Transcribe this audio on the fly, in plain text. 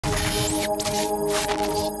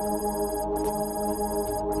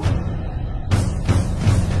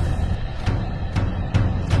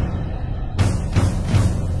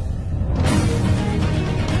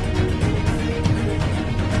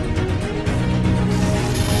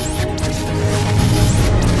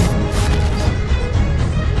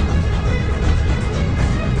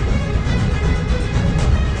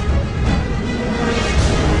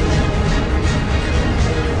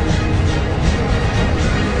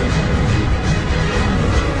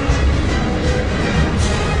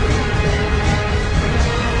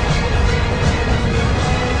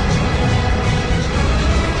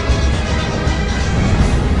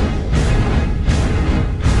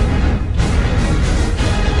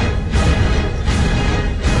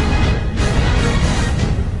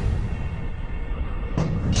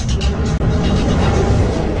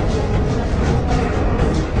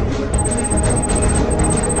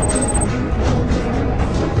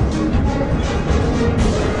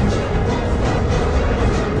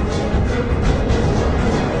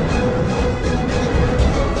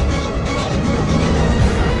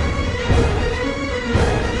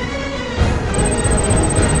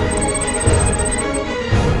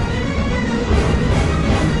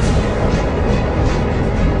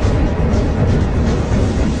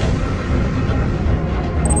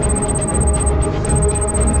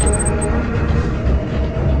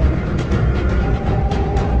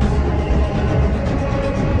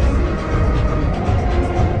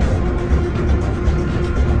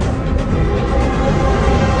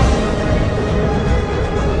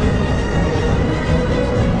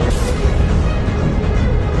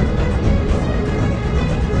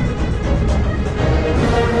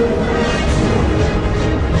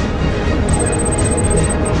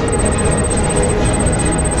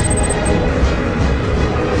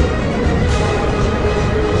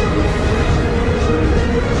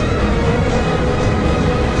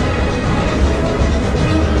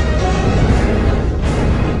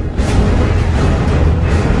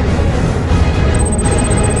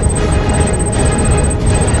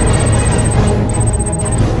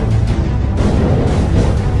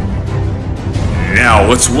Now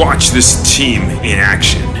let's watch this team in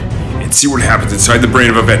action and see what happens inside the brain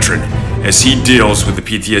of a veteran as he deals with the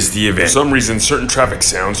PTSD event. For some reason, certain traffic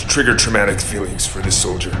sounds trigger traumatic feelings for this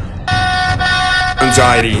soldier.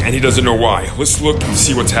 Anxiety, and he doesn't know why. Let's look and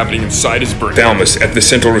see what's happening inside his brain. Thalamus at the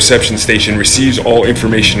central reception station receives all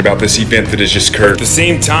information about this event that has just occurred. At the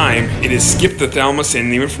same time, it has skipped the thalamus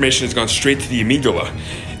and the information has gone straight to the amygdala.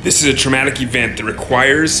 This is a traumatic event that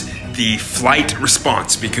requires the flight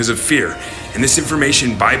response because of fear. And this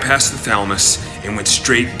information bypassed the thalamus and went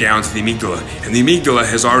straight down to the amygdala. And the amygdala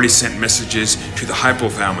has already sent messages to the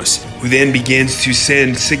hypothalamus, who then begins to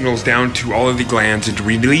send signals down to all of the glands and to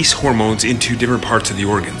release hormones into different parts of the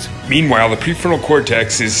organs. Meanwhile, the prefrontal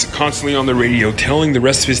cortex is constantly on the radio telling the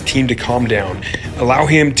rest of his team to calm down, allow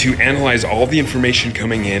him to analyze all the information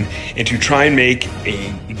coming in, and to try and make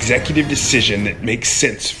an executive decision that makes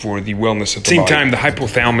sense for the wellness of the body. At the same time, the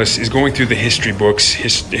hypothalamus is going through the history books,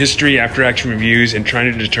 history after action reviews, and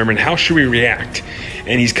trying to determine how should we react.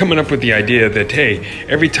 And he's coming up with the idea that, hey,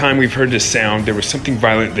 every time we've heard this sound, there was something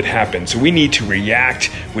violent that happened. So we need to react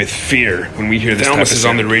with fear when we hear this type of sound. The thalamus is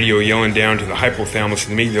on the radio yelling down to the hypothalamus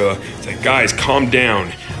and the amygdala. It's like, guys, calm down.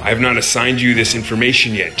 I have not assigned you this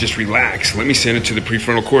information yet. Just relax. Let me send it to the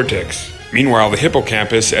prefrontal cortex. Meanwhile, the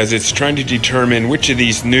hippocampus, as it's trying to determine which of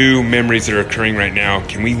these new memories that are occurring right now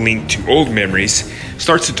can we link to old memories,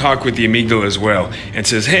 starts to talk with the amygdala as well and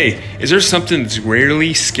says, hey, is there something that's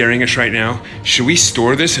rarely scaring us right now? Should we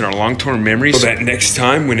store this in our long-term memory so that next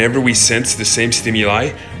time, whenever we sense the same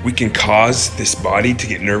stimuli, we can cause this body to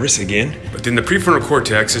get nervous again? But then the prefrontal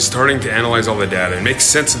cortex is starting to analyze all the data and make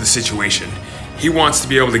sense of the situation. He wants to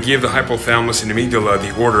be able to give the hypothalamus and amygdala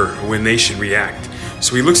the order when they should react.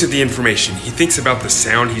 So he looks at the information, he thinks about the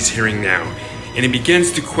sound he's hearing now, and he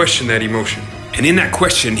begins to question that emotion. And in that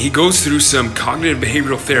question, he goes through some cognitive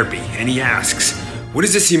behavioral therapy, and he asks, what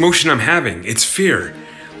is this emotion I'm having? It's fear.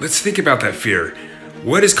 Let's think about that fear.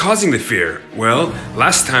 What is causing the fear? Well,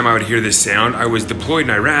 last time I would hear this sound, I was deployed in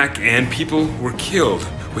Iraq and people were killed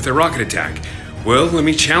with a rocket attack. Well, let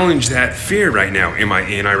me challenge that fear right now. Am I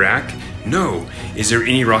in Iraq? No. Is there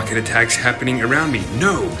any rocket attacks happening around me?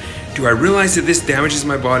 No. Do I realize that this damages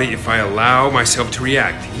my body if I allow myself to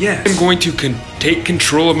react? Yes. I'm going to take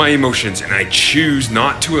control of my emotions, and I choose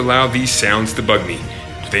not to allow these sounds to bug me.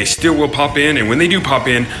 They still will pop in, and when they do pop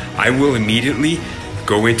in, I will immediately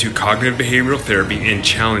go into cognitive behavioral therapy and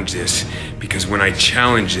challenge this. Because when I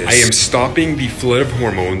challenge this, I am stopping the flood of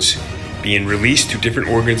hormones being released to different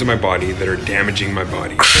organs of my body that are damaging my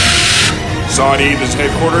body. Saudi, this is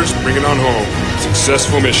headquarters, bring it on home.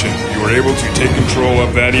 Successful mission. You were able to take control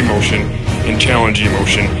of that emotion and challenge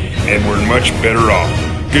emotion, and we're much better off.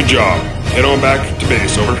 Good job. Head on back to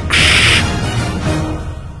base, over.